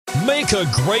Make a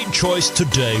great choice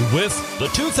today with the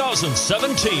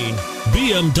 2017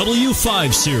 BMW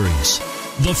 5 Series.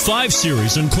 The 5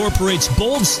 Series incorporates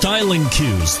bold styling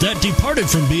cues that departed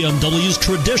from BMW's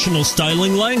traditional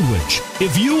styling language.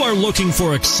 If you are looking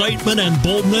for excitement and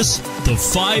boldness, the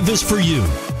 5 is for you.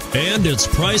 And it's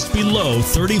priced below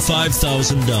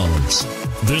 $35,000.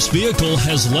 This vehicle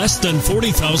has less than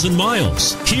 40,000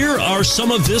 miles. Here are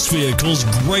some of this vehicle's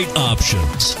great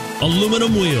options: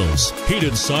 aluminum wheels,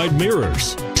 heated side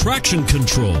mirrors, traction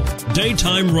control,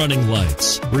 daytime running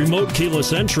lights, remote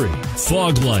keyless entry,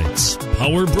 fog lights,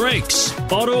 power brakes,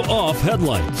 auto-off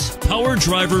headlights, power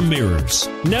driver mirrors,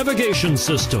 navigation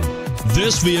system.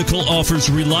 This vehicle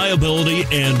offers reliability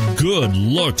and good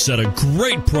looks at a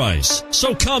great price.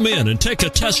 So come in and take a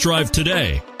test drive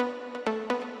today.